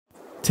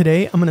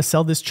Today, I'm going to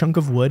sell this chunk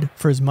of wood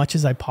for as much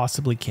as I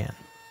possibly can.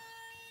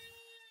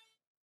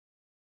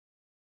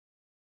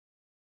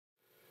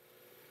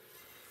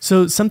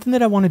 So something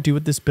that I want to do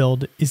with this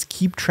build is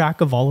keep track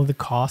of all of the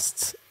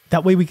costs.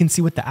 That way we can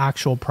see what the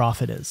actual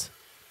profit is.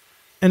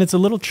 And it's a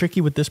little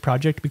tricky with this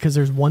project because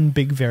there's one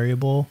big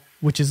variable,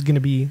 which is going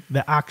to be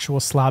the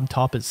actual slab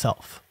top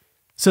itself.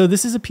 So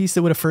this is a piece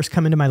that would have first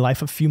come into my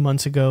life a few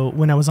months ago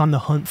when I was on the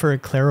hunt for a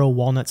Claro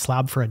walnut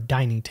slab for a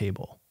dining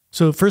table.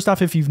 So first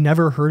off, if you've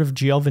never heard of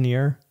GL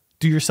veneer,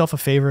 do yourself a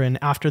favor and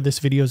after this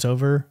video's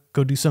over,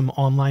 go do some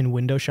online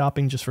window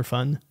shopping just for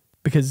fun.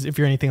 Because if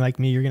you're anything like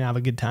me, you're going to have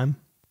a good time.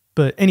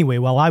 But anyway,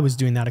 while I was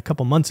doing that a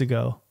couple months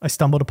ago, I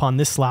stumbled upon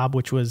this slab,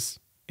 which was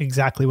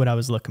exactly what I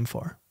was looking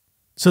for.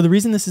 So the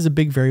reason this is a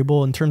big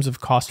variable in terms of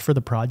cost for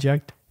the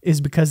project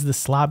is because the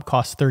slab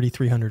costs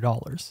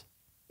 $3,300.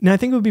 Now I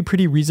think it would be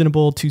pretty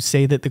reasonable to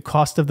say that the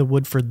cost of the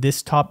wood for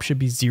this top should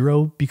be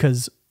zero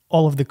because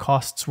all of the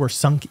costs were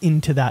sunk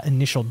into that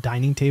initial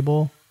dining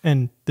table,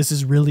 and this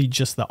is really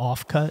just the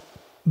offcut.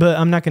 But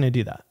I'm not going to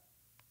do that.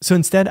 So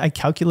instead, I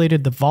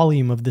calculated the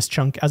volume of this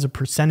chunk as a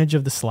percentage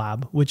of the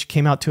slab, which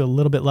came out to a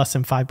little bit less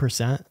than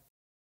 5%.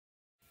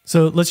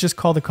 So let's just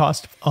call the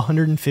cost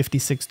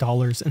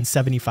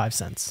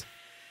 $156.75.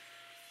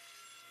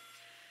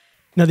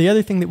 Now the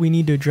other thing that we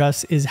need to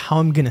address is how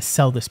I'm going to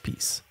sell this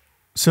piece.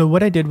 So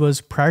what I did was,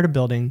 prior to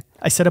building,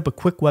 I set up a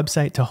quick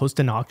website to host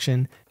an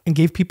auction and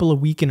gave people a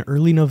week in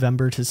early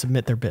November to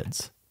submit their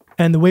bids.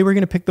 And the way we're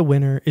going to pick the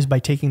winner is by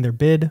taking their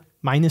bid,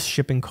 minus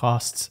shipping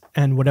costs,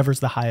 and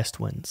whatever's the highest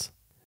wins.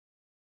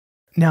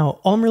 Now,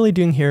 all I'm really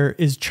doing here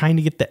is trying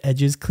to get the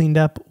edges cleaned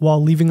up while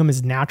leaving them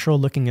as natural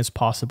looking as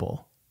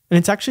possible. And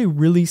it's actually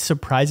really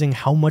surprising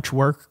how much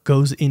work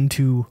goes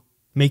into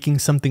making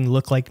something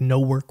look like no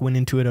work went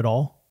into it at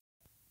all.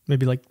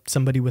 Maybe like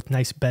somebody with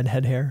nice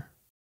bedhead hair.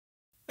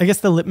 I guess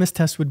the litmus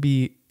test would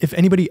be if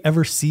anybody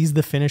ever sees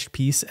the finished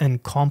piece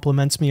and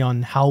compliments me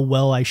on how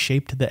well I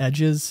shaped the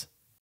edges,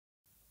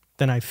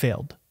 then I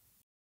failed.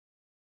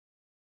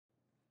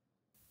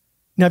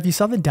 Now, if you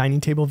saw the dining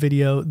table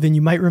video, then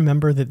you might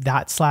remember that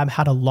that slab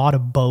had a lot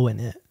of bow in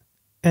it.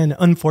 And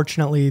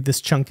unfortunately, this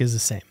chunk is the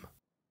same.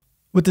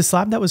 With the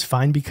slab, that was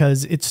fine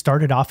because it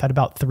started off at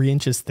about 3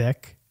 inches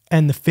thick,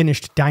 and the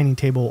finished dining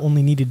table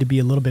only needed to be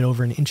a little bit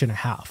over 1.5 inches.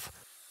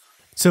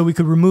 So we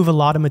could remove a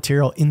lot of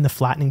material in the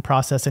flattening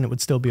process and it would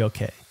still be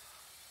okay.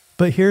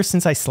 But here,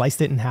 since I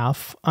sliced it in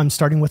half, I'm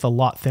starting with a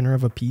lot thinner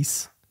of a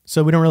piece,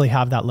 so we don't really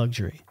have that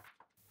luxury.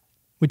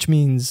 Which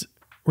means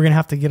we're going to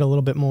have to get a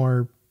little bit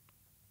more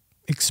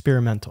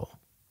experimental.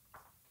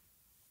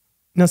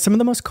 Now, some of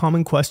the most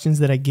common questions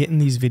that I get in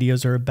these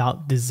videos are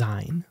about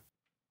design.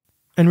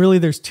 And really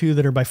there's two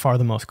that are by far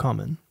the most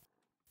common.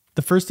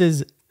 The first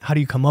is, how do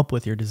you come up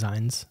with your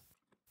designs?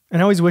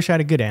 And I always wish I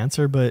had a good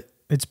answer, but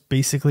it's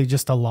basically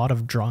just a lot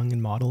of drawing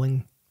and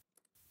modeling.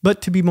 But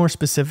to be more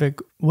specific,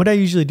 what I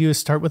usually do is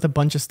start with a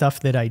bunch of stuff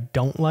that I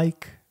don't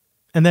like,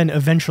 and then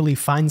eventually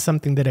find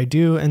something that I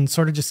do and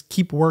sort of just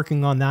keep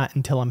working on that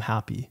until I'm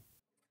happy.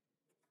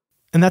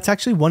 And that's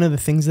actually one of the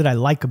things that I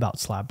like about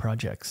slab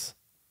projects.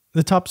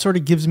 The top sort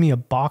of gives me a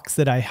box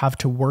that I have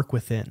to work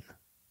within.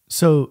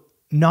 So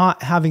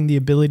not having the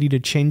ability to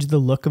change the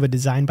look of a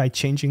design by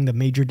changing the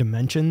major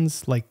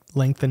dimensions like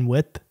length and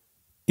width,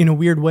 in a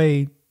weird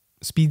way,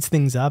 speeds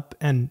things up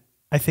and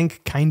I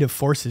think kind of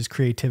forces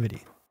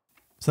creativity.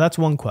 So that's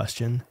one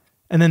question.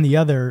 And then the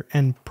other,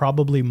 and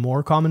probably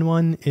more common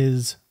one,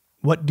 is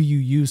what do you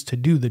use to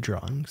do the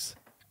drawings?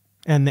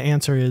 And the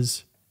answer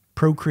is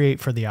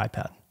Procreate for the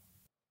iPad.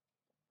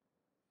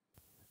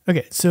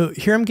 Okay, so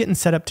here I'm getting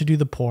set up to do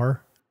the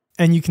pour,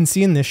 and you can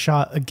see in this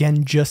shot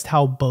again just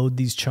how bowed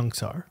these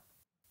chunks are.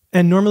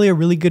 And normally a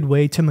really good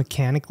way to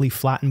mechanically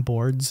flatten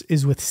boards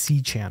is with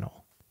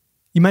C-channel.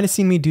 You might have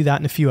seen me do that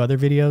in a few other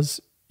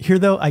videos. Here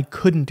though, I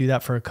couldn't do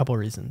that for a couple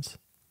reasons.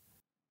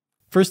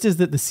 First is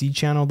that the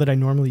C-channel that I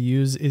normally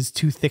use is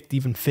too thick to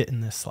even fit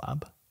in this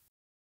slab.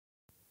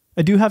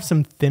 I do have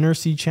some thinner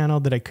C-channel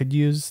that I could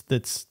use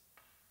that's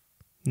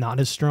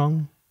not as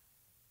strong.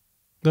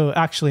 Though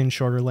actually in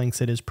shorter lengths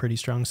it is pretty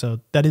strong,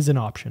 so that is an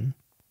option.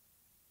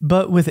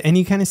 But with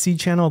any kind of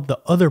C-channel, the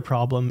other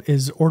problem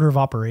is order of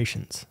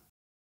operations.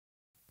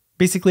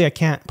 Basically, I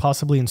can't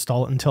possibly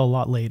install it until a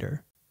lot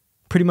later.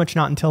 Pretty much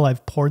not until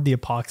I've poured the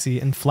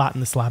epoxy and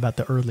flattened the slab at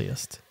the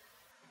earliest.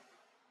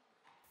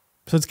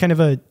 So it's kind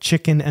of a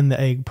chicken and the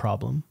egg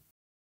problem.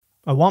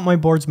 I want my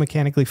boards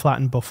mechanically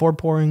flattened before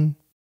pouring,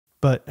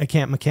 but I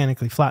can't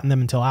mechanically flatten them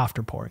until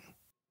after pouring.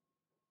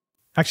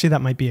 Actually,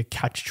 that might be a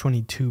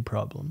catch-22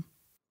 problem.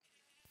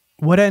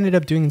 What I ended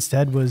up doing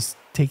instead was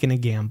taking a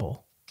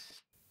gamble.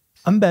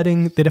 I'm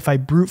betting that if I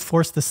brute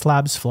force the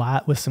slabs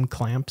flat with some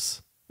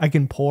clamps, I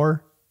can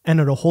pour and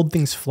it'll hold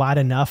things flat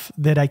enough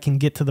that I can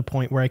get to the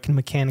point where I can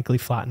mechanically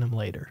flatten them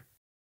later.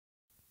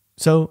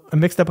 So I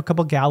mixed up a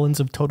couple gallons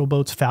of Total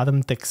Boat's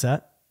Fathom thick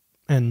set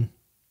and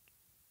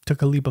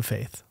took a leap of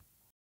faith.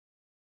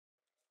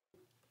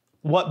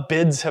 What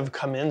bids have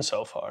come in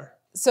so far?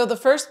 So the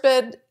first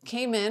bid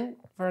came in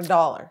for $1.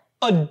 $1?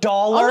 Oh no,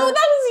 that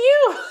was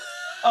you!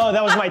 Oh,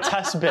 that was my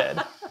test bid.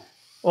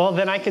 Well,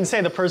 then I can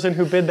say the person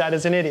who bid that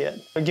is an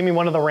idiot. But give me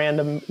one of the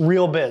random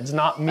real bids,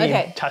 not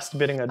me test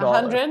bidding $1.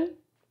 $100.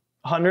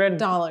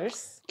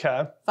 $100.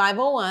 Okay.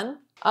 501.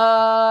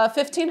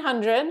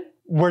 $1,500.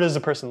 Where does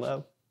the person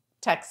live?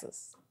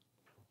 Texas.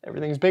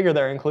 Everything's bigger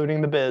there,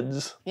 including the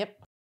bids. Yep.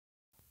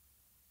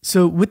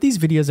 So with these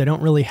videos, I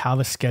don't really have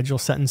a schedule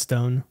set in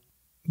stone,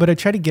 but I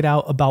try to get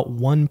out about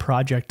one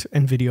project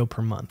and video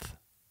per month.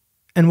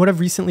 And what I've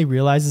recently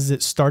realized is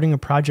that starting a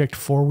project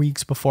 4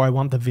 weeks before I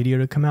want the video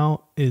to come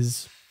out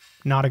is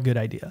not a good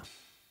idea.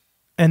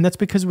 And that's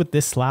because with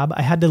this slab,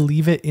 I had to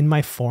leave it in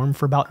my form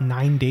for about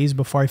 9 days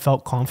before I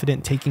felt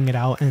confident taking it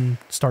out and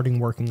starting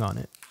working on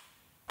it.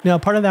 Now,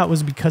 part of that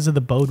was because of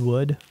the bowed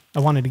wood. I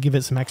wanted to give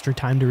it some extra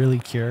time to really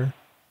cure.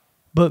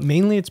 But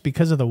mainly it's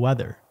because of the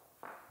weather.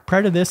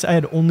 Prior to this, I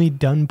had only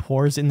done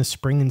pours in the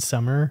spring and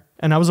summer,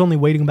 and I was only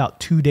waiting about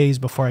 2 days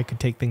before I could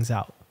take things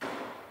out.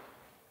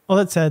 All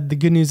that said, the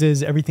good news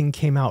is everything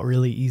came out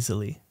really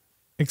easily,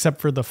 except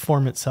for the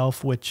form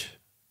itself, which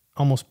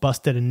almost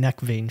busted a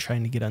neck vein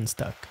trying to get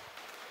unstuck.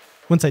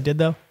 Once I did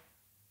though,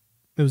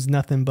 it was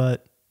nothing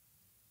but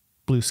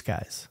blue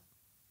skies.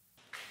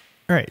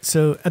 All right,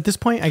 so at this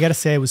point, I gotta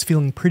say I was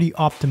feeling pretty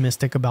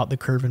optimistic about the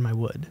curve in my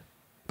wood.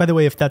 By the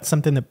way, if that's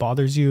something that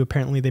bothers you,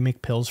 apparently they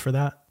make pills for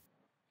that.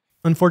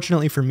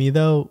 Unfortunately for me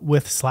though,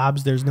 with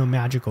slabs, there's no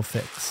magical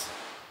fix.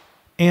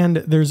 And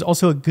there's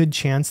also a good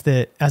chance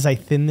that as I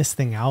thin this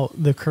thing out,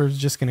 the curve's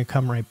just gonna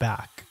come right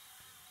back.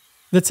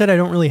 That said, I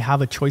don't really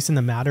have a choice in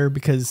the matter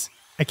because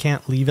I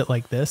can't leave it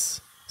like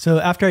this. So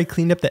after I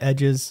cleaned up the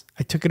edges,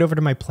 I took it over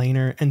to my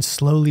planer and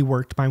slowly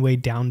worked my way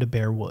down to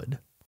bare wood.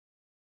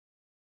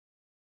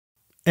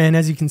 And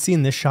as you can see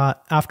in this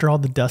shot, after all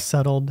the dust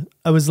settled,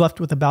 I was left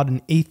with about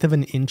 1/8 of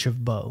an inch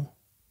of bow.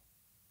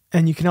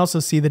 And you can also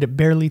see that it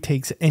barely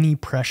takes any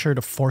pressure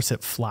to force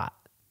it flat.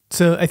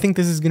 So I think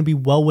this is going to be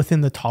well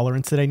within the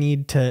tolerance that I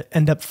need to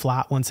end up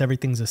flat once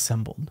everything's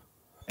assembled.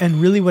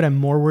 And really what I'm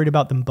more worried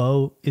about than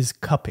bow is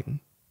cupping,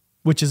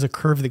 which is a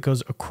curve that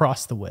goes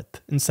across the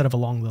width instead of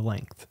along the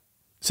length.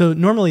 So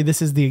normally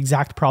this is the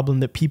exact problem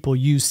that people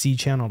use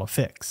C-channel to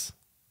fix.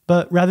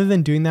 But rather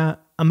than doing that,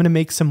 I'm going to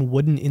make some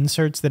wooden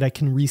inserts that I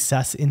can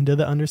recess into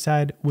the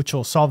underside, which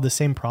will solve the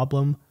same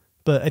problem,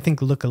 but I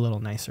think look a little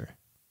nicer.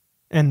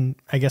 And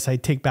I guess I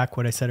take back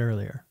what I said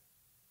earlier.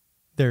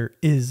 There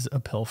is a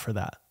pill for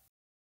that.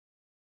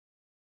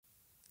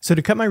 So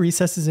to cut my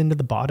recesses into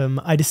the bottom,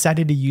 I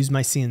decided to use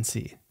my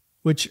CNC,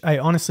 which I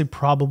honestly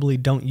probably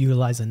don't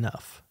utilize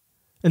enough.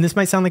 And this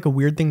might sound like a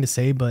weird thing to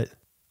say, but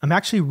I'm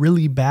actually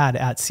really bad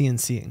at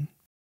CNCing.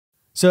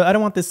 So I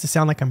don't want this to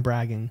sound like I'm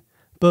bragging,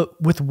 but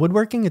with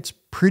woodworking, it's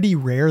pretty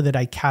rare that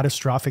I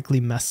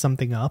catastrophically mess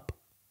something up.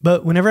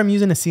 But whenever I'm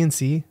using a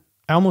CNC,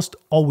 I almost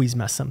always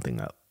mess something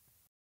up.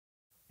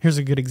 Here's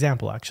a good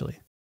example, actually.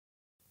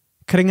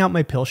 Cutting out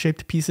my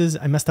pill-shaped pieces,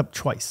 I messed up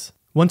twice.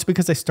 Once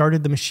because I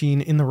started the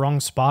machine in the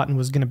wrong spot and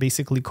was going to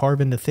basically carve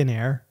into thin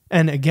air.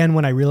 And again,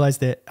 when I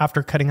realized that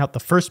after cutting out the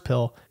first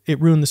pill, it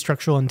ruined the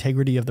structural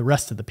integrity of the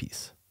rest of the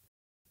piece.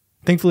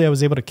 Thankfully, I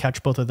was able to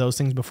catch both of those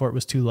things before it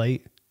was too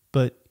late.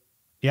 But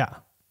yeah,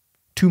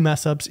 2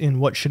 mess ups in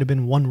what should have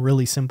been 1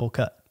 really simple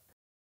cut.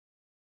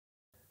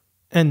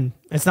 And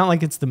it's not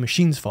like it's the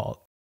machine's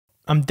fault.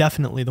 I'm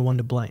definitely the one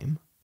to blame.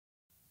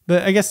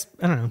 But I guess,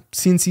 I don't know,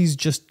 CNCs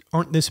just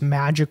aren't this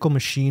magical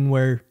machine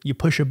where you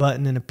push a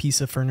button and a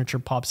piece of furniture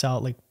pops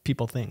out like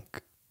people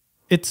think.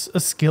 It's a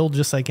skill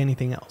just like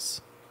anything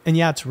else. And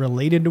yeah, it's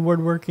related to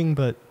woodworking,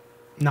 but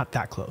not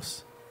that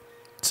close.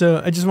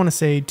 So I just want to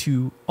say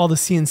to all the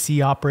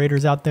CNC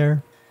operators out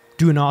there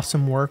doing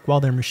awesome work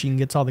while their machine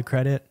gets all the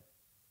credit,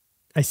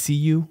 I see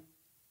you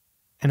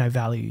and I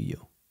value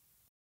you.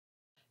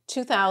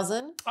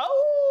 2000.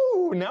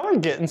 Oh, now we're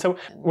getting, so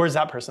where's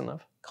that person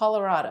live?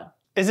 Colorado.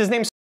 Is his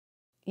name?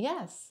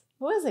 Yes.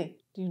 Who is he?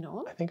 Do you know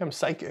him? I think I'm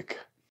psychic.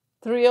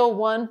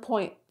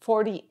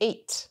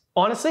 301.48.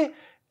 Honestly,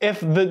 if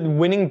the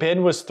winning bid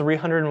was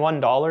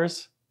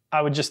 $301,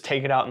 I would just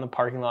take it out in the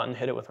parking lot and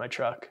hit it with my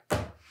truck.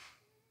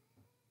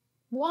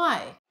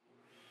 Why?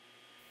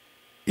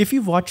 If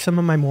you've watched some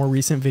of my more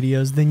recent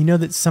videos, then you know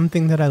that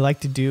something that I like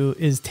to do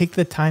is take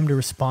the time to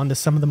respond to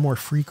some of the more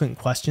frequent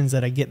questions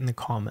that I get in the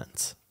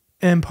comments.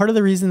 And part of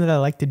the reason that I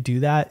like to do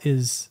that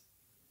is,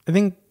 I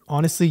think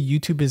honestly,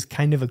 YouTube is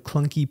kind of a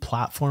clunky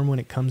platform when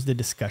it comes to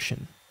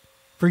discussion.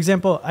 For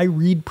example, I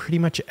read pretty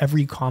much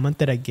every comment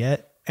that I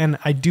get, and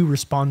I do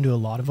respond to a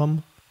lot of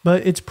them,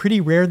 but it's pretty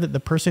rare that the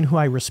person who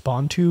I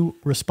respond to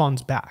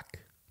responds back,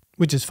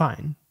 which is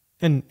fine.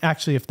 And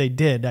actually, if they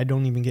did, I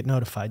don't even get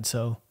notified.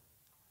 So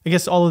I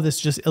guess all of this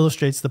just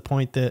illustrates the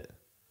point that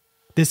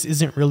this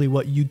isn't really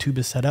what YouTube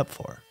is set up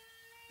for.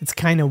 It's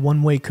kind of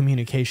one-way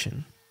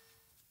communication.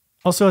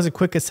 Also, as a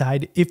quick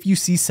aside, if you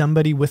see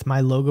somebody with my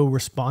logo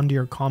respond to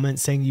your comment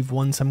saying you've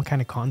won some kind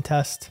of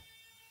contest,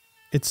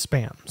 it's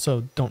spam,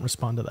 so don't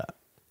respond to that.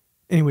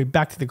 Anyway,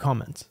 back to the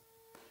comments.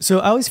 So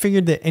I always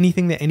figured that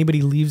anything that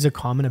anybody leaves a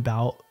comment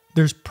about,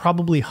 there's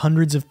probably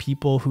hundreds of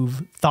people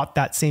who've thought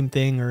that same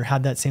thing or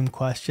had that same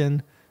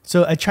question.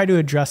 So I try to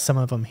address some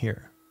of them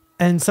here.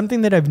 And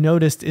something that I've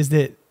noticed is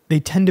that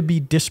they tend to be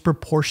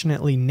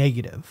disproportionately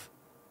negative,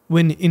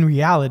 when in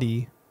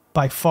reality,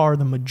 by far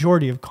the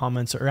majority of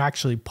comments are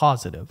actually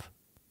positive.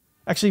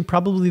 Actually,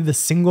 probably the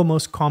single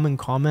most common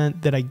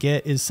comment that I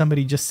get is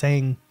somebody just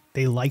saying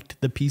they liked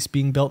the piece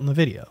being built in the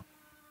video.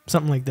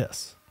 Something like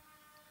this.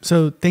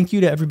 So thank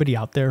you to everybody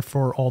out there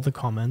for all the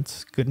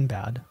comments, good and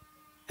bad.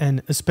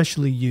 And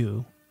especially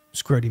you,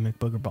 Scrody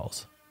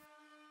McBoogerballs.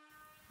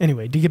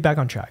 Anyway, to get back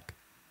on track.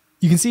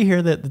 You can see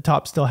here that the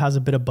top still has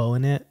a bit of bow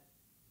in it,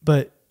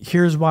 but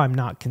here's why I'm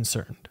not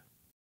concerned.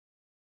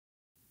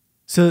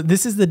 So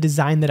this is the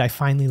design that I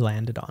finally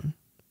landed on.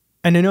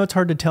 And I know it's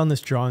hard to tell in this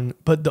drawing,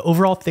 but the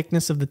overall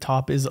thickness of the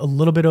top is a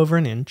little bit over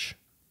 1 inch,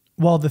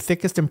 while the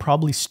thickest and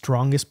probably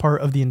strongest part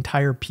of the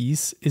entire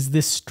piece is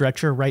this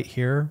stretcher right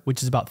here,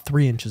 which is about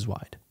 3 inches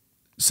wide.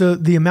 So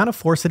the amount of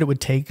force that it would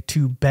take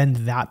to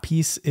bend that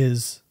piece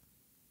is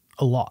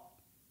a lot.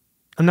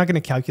 I'm not going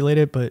to calculate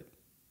it, but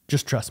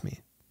just trust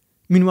me.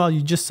 Meanwhile,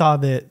 you just saw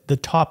that the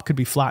top could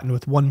be flattened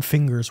with 1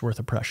 finger's worth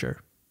of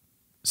pressure.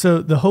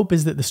 So the hope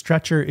is that the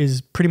stretcher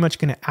is pretty much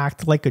going to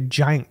act like a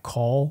giant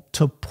caul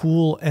to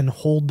pull and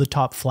hold the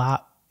top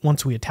flat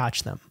once we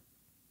attach them.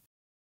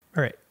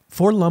 All right,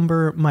 for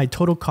lumber, my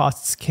total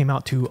costs came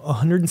out to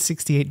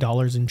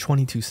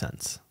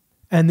 $168.22.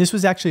 And this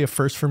was actually a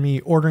first for me,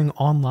 ordering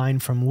online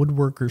from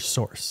Woodworker's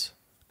Source.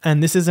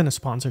 And this isn't a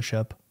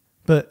sponsorship,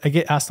 but I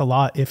get asked a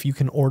lot if you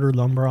can order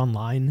lumber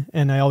online.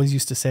 And I always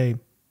used to say,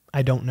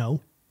 I don't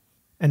know.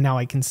 And now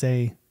I can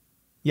say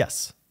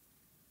yes.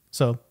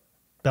 So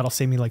that'll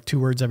save me like 2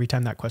 words every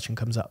time that question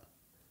comes up.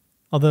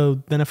 Although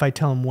then if I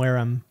tell them where,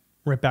 I'm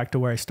right back to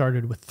where I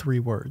started with 3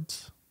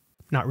 words.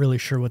 Not really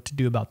sure what to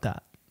do about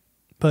that.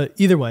 But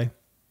either way,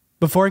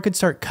 before I could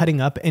start cutting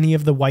up any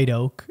of the white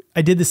oak,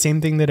 I did the same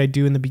thing that I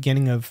do in the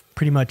beginning of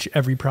pretty much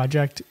every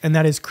project, and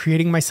that is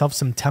creating myself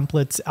some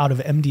templates out of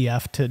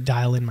MDF to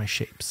dial in my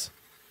shapes.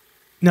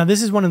 Now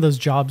this is one of those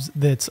jobs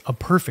that's a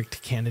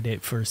perfect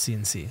candidate for a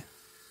CNC.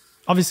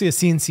 Obviously a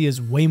CNC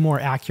is way more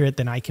accurate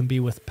than I can be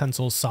with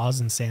pencils, saws,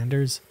 and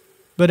sanders,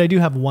 but I do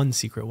have one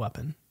secret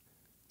weapon.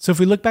 So if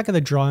we look back at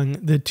the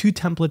drawing, the 2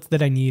 templates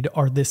that I need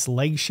are this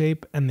leg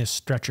shape and this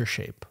stretcher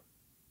shape.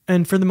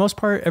 And for the most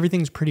part,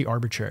 everything's pretty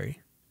arbitrary.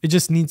 It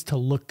just needs to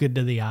look good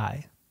to the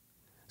eye.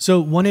 So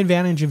one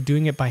advantage of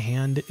doing it by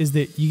hand is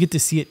that you get to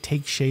see it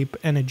take shape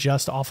and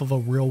adjust off of a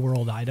real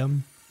world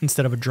item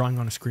instead of a drawing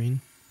on a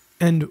screen.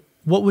 And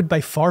what would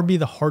by far be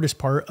the hardest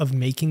part of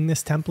making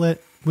this template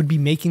would be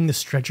making the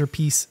stretcher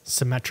piece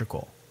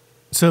symmetrical.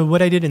 So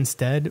what I did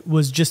instead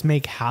was just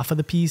make half of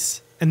the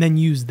piece and then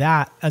use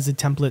that as a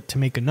template to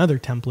make another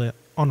template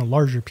on a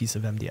larger piece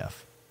of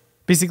MDF.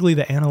 Basically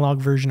the analog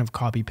version of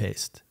copy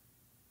paste.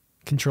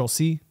 Control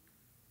C,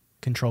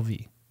 Control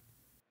V.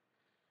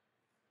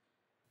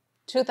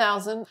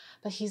 2,000,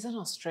 but he's in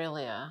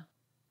Australia.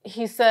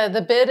 He said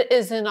the bid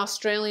is in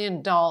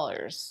Australian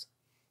dollars,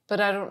 but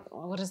I don't,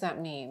 what does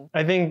that mean?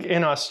 I think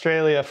in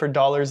Australia for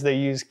dollars they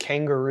use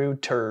kangaroo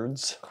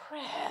turds.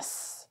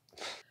 Chris.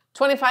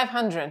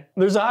 2,500.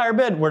 There's a higher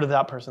bid. Where did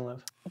that person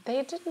live?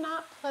 They did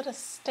not put a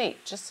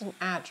state, just an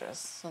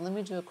address. So let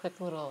me do a quick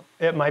little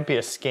It might be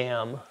a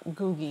scam.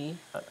 Googie.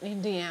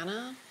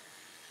 Indiana?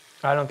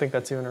 I don't think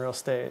that's even a real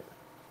state.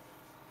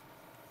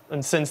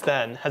 And since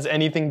then, has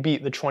anything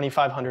beat the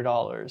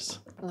 $2,500?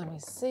 Let me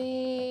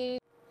see.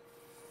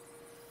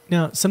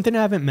 Now, something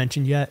I haven't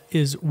mentioned yet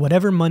is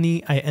whatever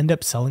money I end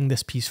up selling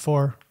this piece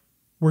for,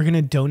 we're going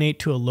to donate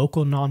to a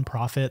local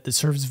nonprofit that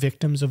serves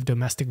victims of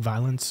domestic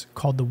violence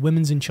called the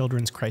Women's and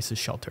Children's Crisis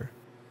Shelter.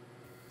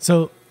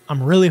 So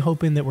I'm really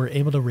hoping that we're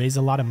able to raise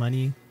a lot of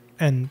money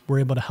and we're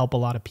able to help a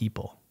lot of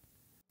people.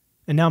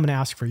 And now I'm going to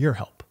ask for your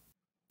help.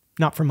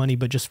 Not for money,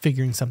 but just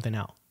figuring something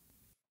out.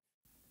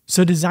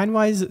 So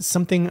design-wise,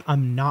 something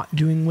I'm not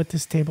doing with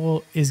this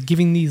table is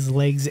giving these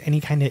legs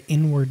any kind of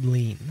inward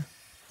lean.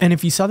 And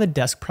if you saw the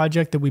desk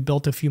project that we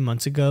built a few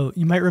months ago,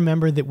 you might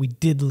remember that we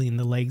did lean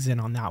the legs in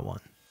on that one.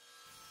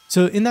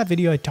 So in that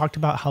video, I talked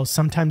about how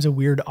sometimes a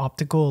weird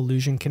optical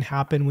illusion can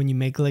happen when you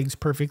make legs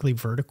perfectly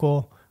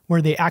vertical,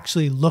 where they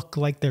actually look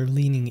like they're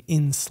leaning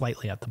in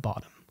slightly at the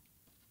bottom.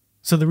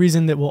 So the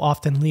reason that we'll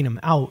often lean them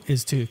out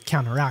is to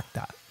counteract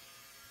that.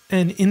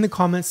 And in the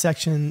comments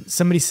section,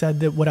 somebody said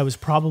that what I was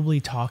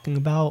probably talking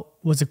about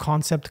was a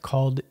concept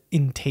called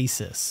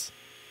entasis.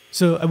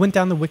 So I went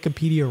down the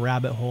Wikipedia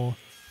rabbit hole,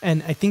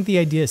 and I think the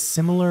idea is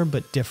similar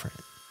but different.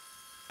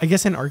 I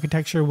guess in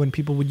architecture, when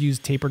people would use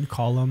tapered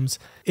columns,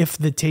 if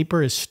the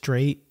taper is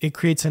straight, it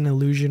creates an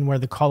illusion where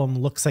the column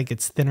looks like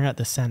it's thinner at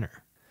the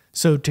center.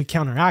 So to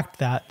counteract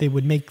that, they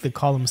would make the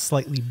column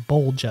slightly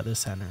bulge at the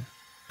center.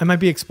 I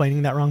might be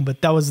explaining that wrong,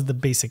 but that was the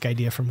basic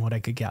idea from what I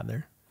could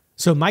gather.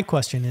 So my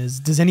question is,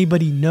 does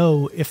anybody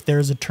know if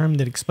there's a term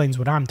that explains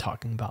what I'm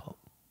talking about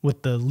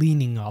with the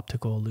leaning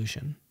optical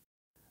illusion?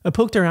 I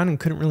poked around and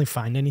couldn't really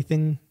find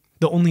anything.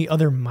 The only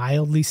other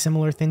mildly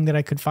similar thing that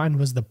I could find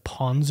was the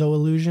Ponzo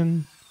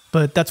illusion,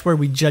 but that's where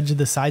we judge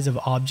the size of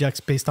objects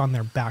based on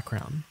their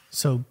background.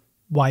 So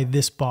why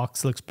this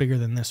box looks bigger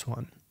than this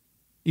one,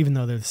 even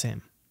though they're the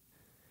same.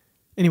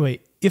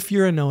 Anyway, if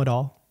you're a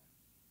know-it-all,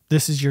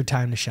 this is your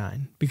time to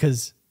shine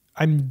because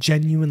I'm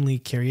genuinely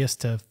curious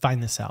to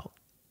find this out.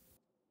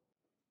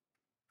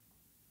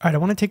 All right, I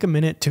want to take a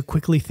minute to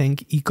quickly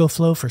thank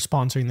EcoFlow for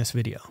sponsoring this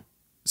video.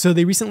 So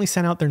they recently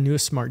sent out their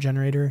newest smart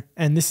generator,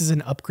 and this is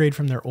an upgrade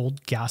from their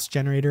old gas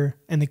generator,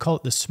 and they call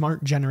it the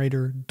Smart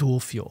Generator Dual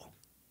Fuel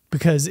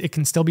because it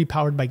can still be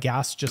powered by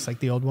gas just like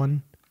the old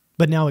one,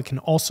 but now it can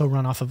also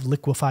run off of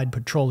liquefied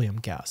petroleum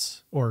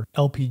gas, or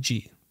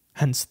LPG,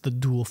 hence the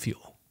dual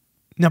fuel.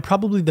 Now,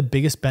 probably the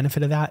biggest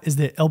benefit of that is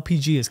that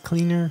LPG is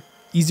cleaner,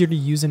 easier to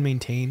use and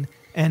maintain,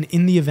 and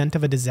in the event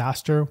of a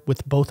disaster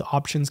with both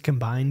options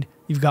combined,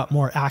 you've got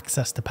more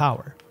access to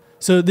power.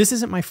 So this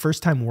isn't my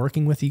first time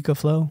working with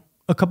EcoFlow.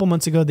 A couple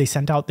months ago, they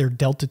sent out their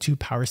Delta 2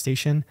 power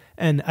station,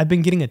 and I've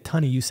been getting a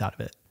ton of use out of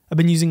it. I've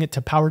been using it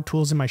to power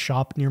tools in my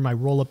shop near my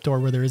roll-up door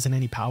where there isn't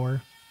any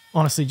power.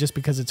 Honestly, just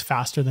because it's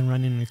faster than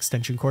running an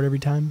extension cord every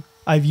time.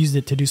 I've used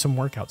it to do some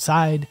work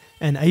outside,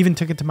 and I even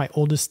took it to my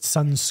oldest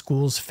son's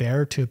school's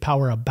fair to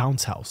power a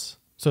bounce house.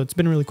 So it's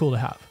been really cool to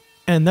have.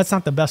 And that's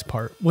not the best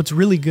part. What's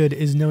really good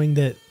is knowing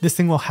that this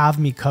thing will have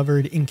me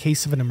covered in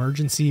case of an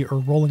emergency or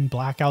rolling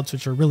blackouts,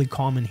 which are really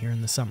common here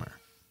in the summer.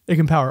 It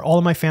can power all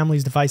of my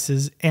family's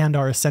devices and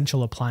our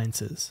essential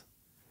appliances.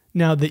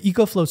 Now, the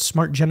EcoFlow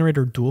Smart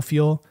Generator Dual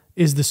Fuel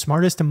is the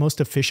smartest and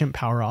most efficient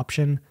power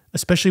option,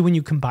 especially when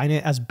you combine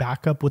it as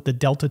backup with the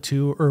Delta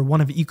 2 or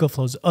one of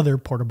EcoFlow's other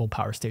portable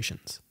power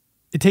stations.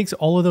 It takes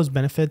all of those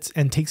benefits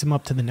and takes them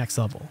up to the next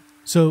level.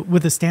 So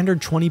with a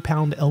standard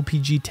 20-pound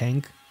LPG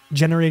tank,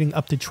 generating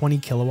up to 20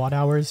 kilowatt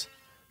hours,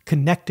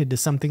 connected to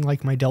something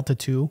like my Delta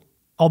 2,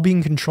 all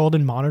being controlled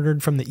and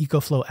monitored from the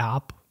EcoFlow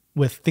app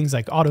with things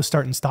like auto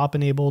start and stop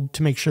enabled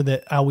to make sure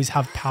that I always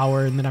have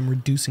power and that I'm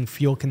reducing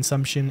fuel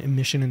consumption,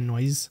 emission, and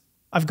noise.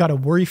 I've got a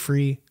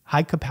worry-free,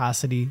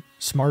 high-capacity,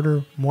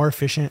 smarter, more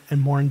efficient, and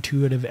more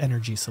intuitive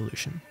energy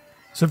solution.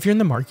 So if you're in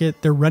the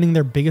market, they're running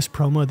their biggest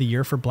promo of the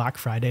year for Black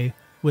Friday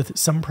with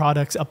some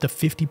products up to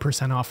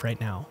 50% off right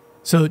now.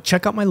 So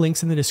check out my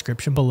links in the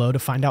description below to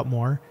find out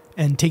more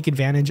and take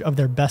advantage of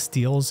their best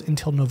deals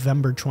until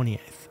November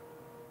 28th.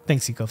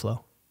 Thanks,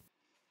 EcoFlow.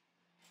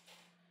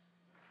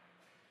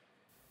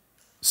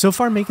 So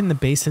far, making the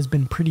base has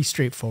been pretty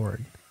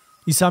straightforward.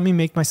 You saw me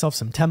make myself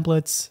some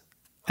templates,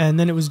 and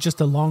then it was just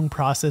a long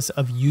process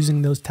of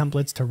using those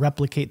templates to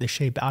replicate the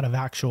shape out of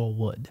actual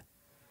wood.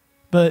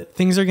 But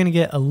things are going to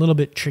get a little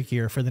bit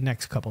trickier for the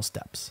next couple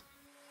steps.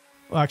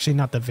 Well, actually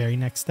not the very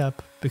next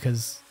step,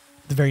 because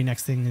the very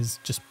next thing is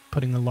just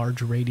putting a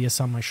large radius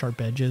on my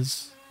sharp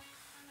edges,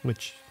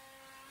 which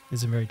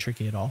isn't very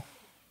tricky at all.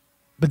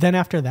 But then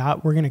after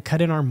that, we're going to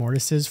cut in our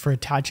mortises for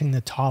attaching the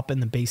top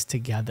and the base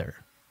together.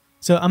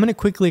 So I'm going to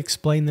quickly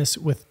explain this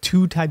with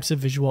two types of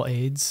visual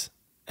aids,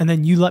 and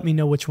then you let me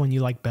know which one you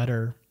like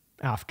better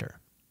after.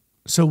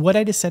 So what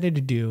I decided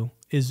to do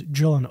is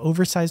drill an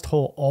oversized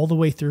hole all the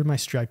way through my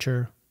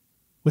stretcher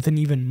with an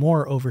even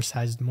more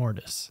oversized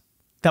mortise.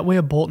 That way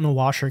a bolt and a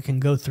washer can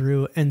go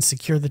through and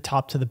secure the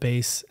top to the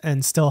base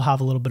and still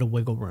have a little bit of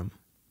wiggle room.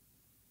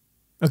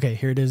 Okay,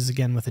 here it is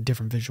again with a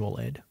different visual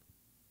aid.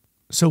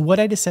 So what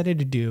I decided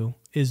to do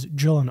is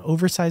drill an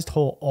oversized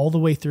hole all the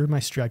way through my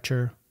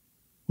stretcher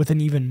with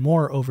an even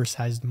more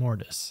oversized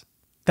mortise.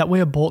 That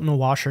way a bolt and a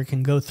washer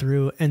can go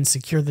through and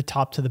secure the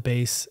top to the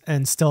base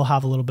and still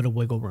have a little bit of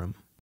wiggle room.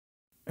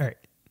 All right,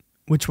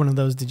 which one of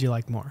those did you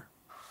like more?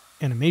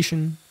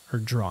 Animation or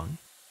drawing?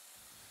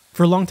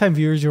 For longtime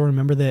viewers, you'll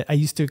remember that I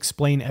used to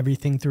explain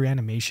everything through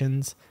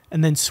animations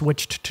and then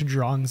switched to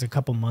drawings a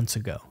couple months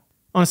ago.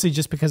 Honestly,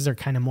 just because they're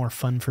kind of more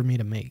fun for me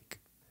to make.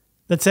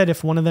 That said,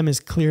 if one of them is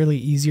clearly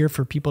easier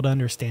for people to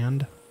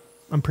understand,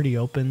 I'm pretty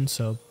open,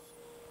 so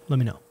let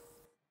me know.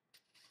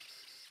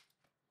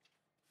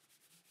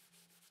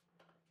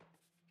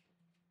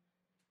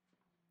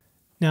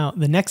 Now,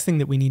 the next thing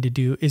that we need to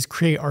do is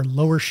create our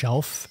lower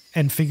shelf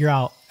and figure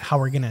out how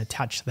we're going to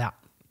attach that.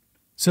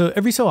 So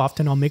every so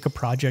often I'll make a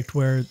project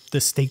where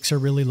the stakes are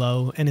really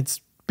low and it's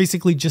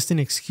basically just an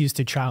excuse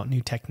to try out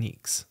new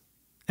techniques.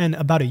 And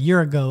about a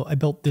year ago, I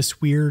built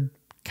this weird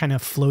kind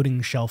of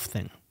floating shelf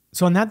thing.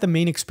 So on that, the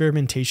main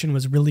experimentation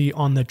was really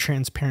on the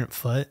transparent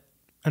foot.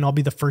 And I'll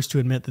be the first to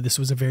admit that this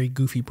was a very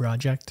goofy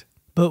project.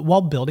 But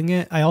while building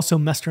it, I also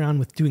messed around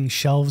with doing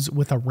shelves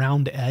with a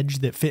round edge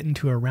that fit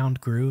into a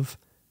round groove.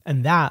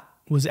 And that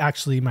was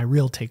actually my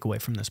real takeaway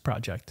from this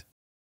project.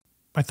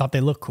 I thought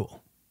they looked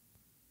cool.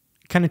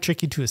 Kind of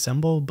tricky to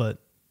assemble, but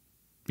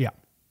yeah.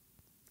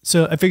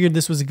 So I figured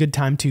this was a good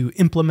time to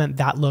implement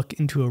that look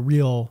into a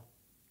real,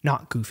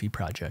 not goofy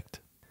project.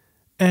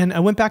 And I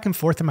went back and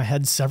forth in my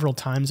head several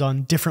times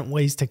on different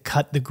ways to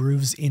cut the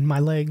grooves in my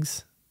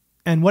legs.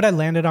 And what I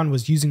landed on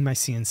was using my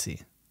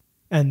CNC.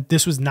 And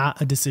this was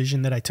not a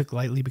decision that I took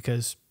lightly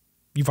because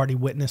you've already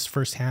witnessed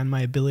firsthand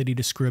my ability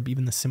to screw up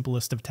even the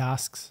simplest of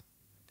tasks.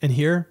 And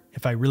here,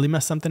 if I really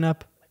mess something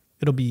up,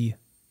 it'll be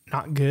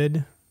not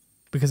good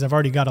because I've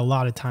already got a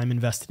lot of time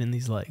invested in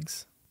these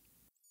legs.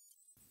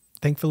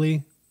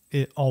 Thankfully,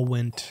 it all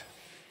went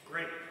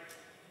great.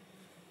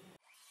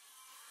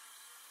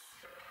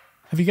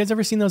 Have you guys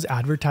ever seen those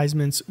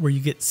advertisements where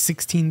you get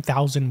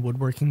 16,000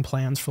 woodworking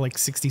plans for like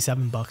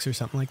 67 bucks or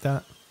something like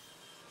that?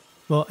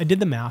 Well, I did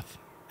the math,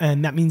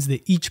 and that means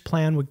that each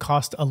plan would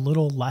cost a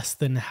little less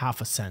than half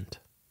a cent.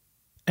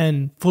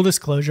 And full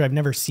disclosure, I've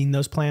never seen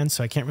those plans,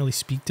 so I can't really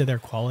speak to their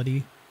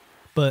quality.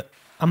 But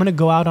I'm going to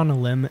go out on a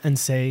limb and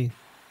say,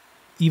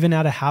 even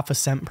at a half a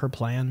cent per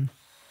plan,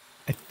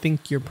 I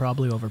think you're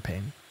probably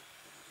overpaying.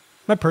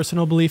 My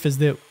personal belief is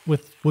that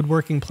with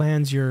woodworking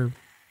plans, you're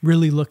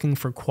really looking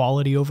for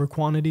quality over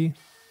quantity.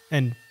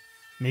 And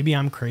maybe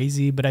I'm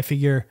crazy, but I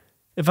figure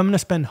if I'm going to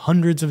spend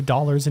hundreds of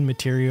dollars in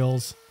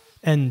materials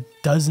and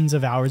dozens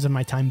of hours of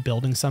my time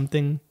building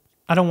something,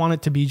 I don't want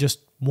it to be just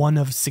one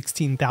of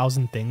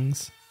 16,000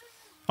 things.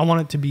 I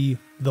want it to be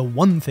the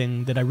one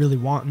thing that I really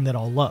want and that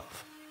I'll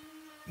love.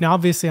 Now,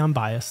 obviously I'm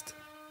biased,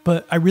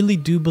 but I really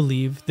do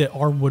believe that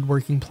our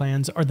woodworking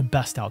plans are the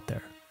best out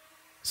there.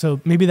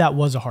 So maybe that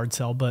was a hard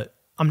sell, but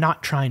I'm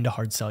not trying to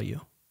hard sell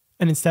you.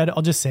 And instead,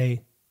 I'll just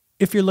say,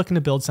 if you're looking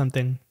to build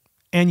something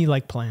and you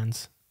like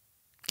plans,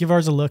 give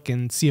ours a look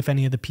and see if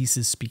any of the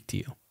pieces speak to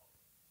you.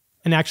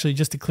 And actually,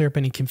 just to clear up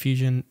any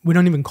confusion, we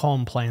don't even call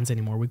them plans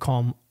anymore. We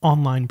call them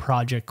online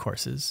project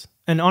courses.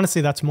 And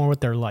honestly, that's more what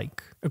they're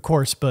like. A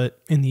course,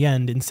 but in the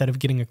end, instead of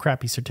getting a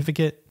crappy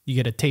certificate, you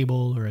get a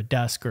table or a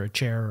desk or a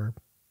chair or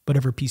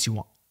whatever piece you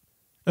want.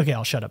 Okay,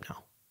 I'll shut up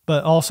now.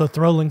 But I'll also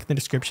throw a link in the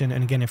description.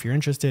 And again, if you're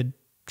interested,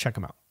 check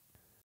them out.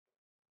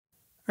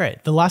 All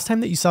right, the last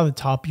time that you saw the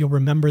top, you'll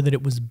remember that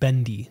it was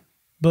bendy.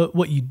 But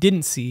what you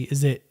didn't see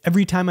is that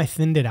every time I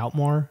thinned it out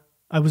more,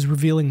 I was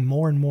revealing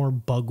more and more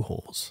bug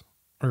holes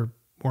or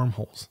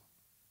wormholes.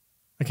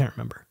 I can't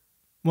remember.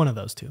 One of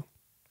those two.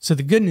 So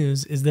the good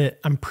news is that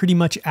I'm pretty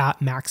much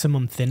at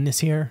maximum thinness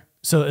here.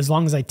 So as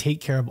long as I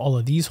take care of all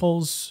of these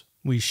holes,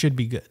 we should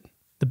be good.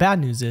 The bad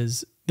news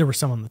is there were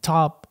some on the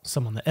top,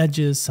 some on the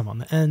edges, some on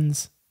the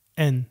ends.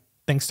 And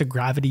thanks to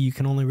gravity, you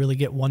can only really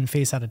get one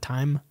face at a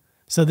time.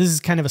 So this is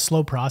kind of a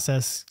slow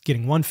process,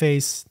 getting one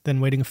face, then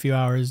waiting a few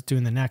hours,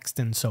 doing the next,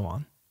 and so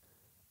on.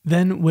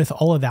 Then with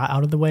all of that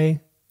out of the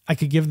way, I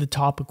could give the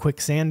top a quick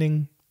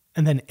sanding,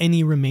 and then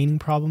any remaining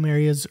problem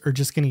areas are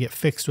just going to get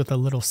fixed with a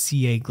little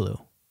CA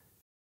glue.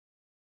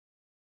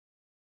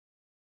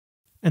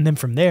 And then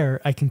from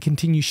there, I can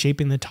continue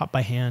shaping the top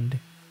by hand,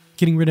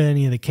 getting rid of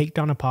any of the caked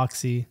on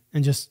epoxy,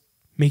 and just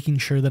making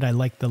sure that I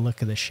like the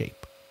look of the shape.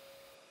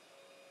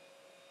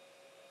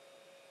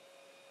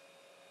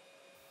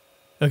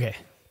 Okay,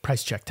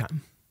 price check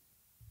time.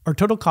 Our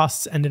total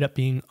costs ended up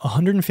being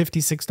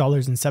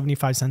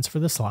 $156.75 for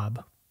the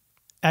slab.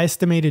 I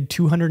estimated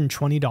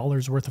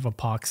 $220 worth of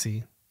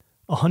epoxy,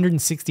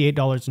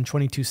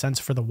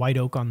 $168.22 for the white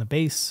oak on the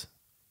base,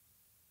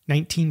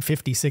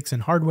 $19.56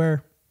 in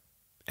hardware,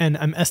 and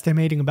I'm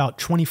estimating about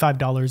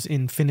 $25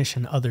 in finish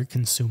and other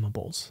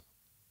consumables,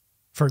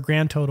 for a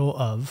grand total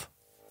of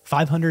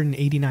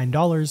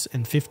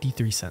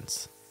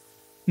 $589.53.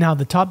 Now,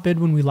 the top bid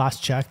when we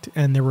last checked,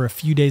 and there were a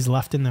few days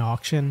left in the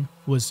auction,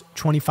 was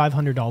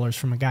 $2,500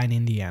 from a guy in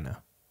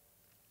Indiana.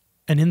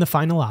 And in the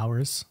final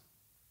hours,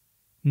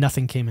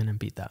 nothing came in and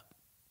beat that.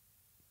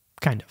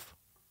 Kind of.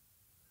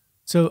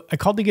 So I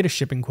called to get a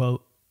shipping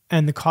quote,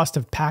 and the cost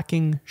of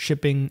packing,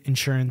 shipping,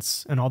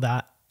 insurance, and all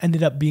that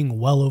ended up being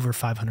well over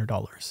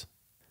 $500,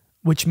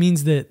 which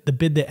means that the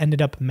bid that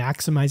ended up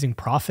maximizing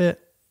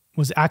profit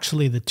was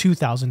actually the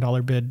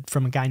 $2,000 bid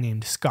from a guy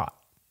named Scott.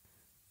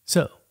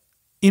 So,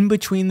 in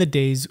between the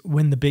days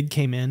when the bid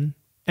came in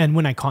and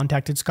when I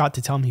contacted Scott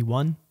to tell him he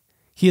won,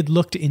 he had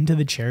looked into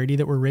the charity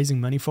that we're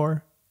raising money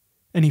for,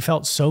 and he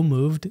felt so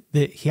moved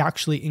that he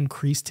actually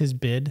increased his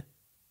bid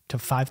to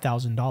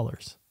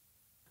 $5,000.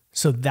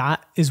 So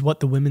that is what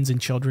the Women's and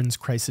Children's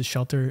Crisis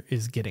Shelter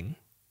is getting.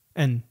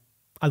 And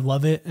I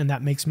love it, and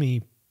that makes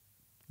me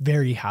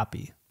very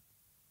happy.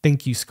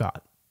 Thank you,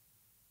 Scott.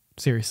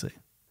 Seriously.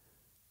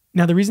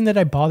 Now, the reason that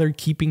I bothered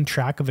keeping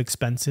track of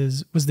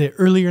expenses was that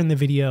earlier in the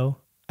video,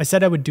 I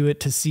said I would do it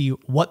to see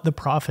what the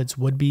profits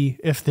would be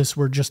if this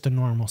were just a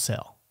normal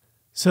sale.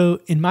 So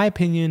in my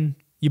opinion,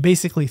 you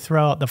basically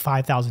throw out the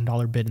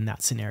 $5,000 bid in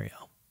that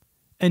scenario.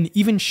 And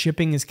even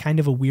shipping is kind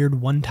of a weird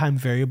one-time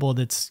variable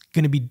that's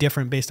going to be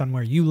different based on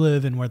where you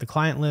live and where the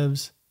client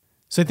lives.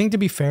 So I think to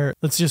be fair,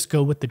 let's just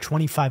go with the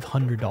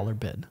 $2,500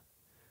 bid.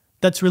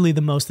 That's really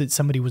the most that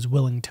somebody was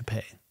willing to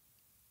pay,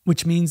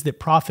 which means that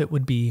profit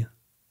would be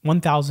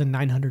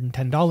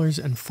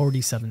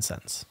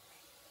 $1,910.47.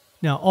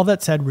 Now, all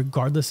that said,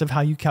 regardless of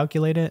how you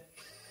calculate it,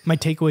 my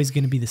takeaway is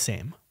going to be the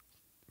same.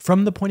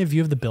 From the point of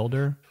view of the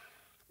builder,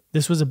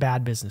 this was a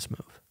bad business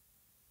move.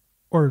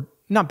 Or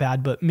not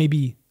bad, but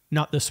maybe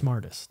not the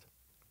smartest.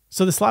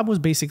 So the slab was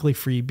basically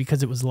free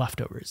because it was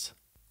leftovers.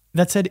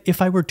 That said,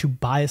 if I were to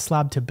buy a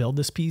slab to build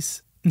this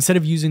piece, instead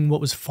of using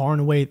what was far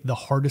and away the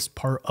hardest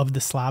part of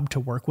the slab to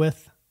work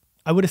with,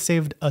 I would have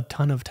saved a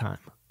ton of time.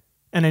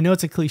 And I know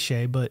it's a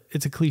cliche, but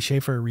it's a cliche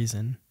for a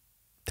reason.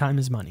 Time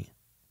is money.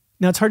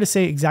 Now, it's hard to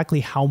say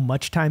exactly how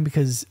much time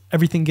because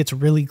everything gets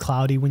really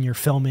cloudy when you're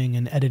filming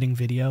and editing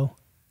video.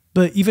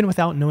 But even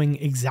without knowing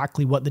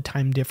exactly what the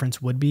time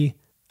difference would be,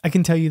 I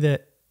can tell you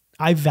that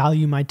I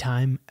value my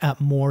time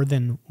at more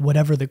than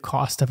whatever the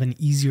cost of an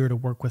easier to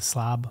work with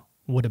slab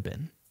would have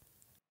been.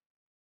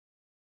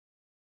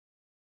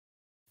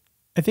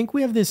 I think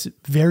we have this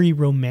very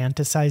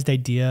romanticized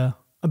idea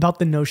about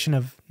the notion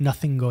of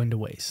nothing going to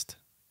waste.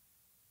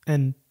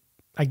 And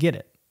I get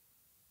it.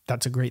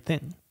 That's a great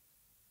thing.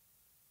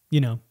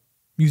 You know,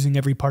 using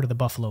every part of the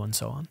buffalo and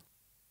so on.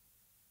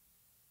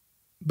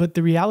 But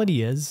the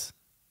reality is,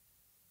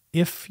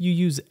 if you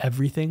use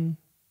everything,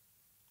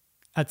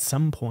 at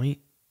some point,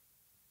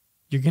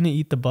 you're going to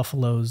eat the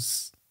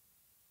buffaloes.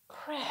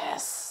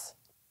 Chris.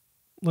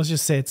 Let's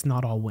just say it's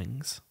not all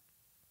wings.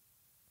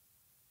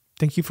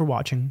 Thank you for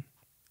watching,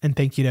 and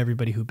thank you to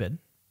everybody who bid.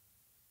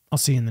 I'll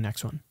see you in the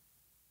next one.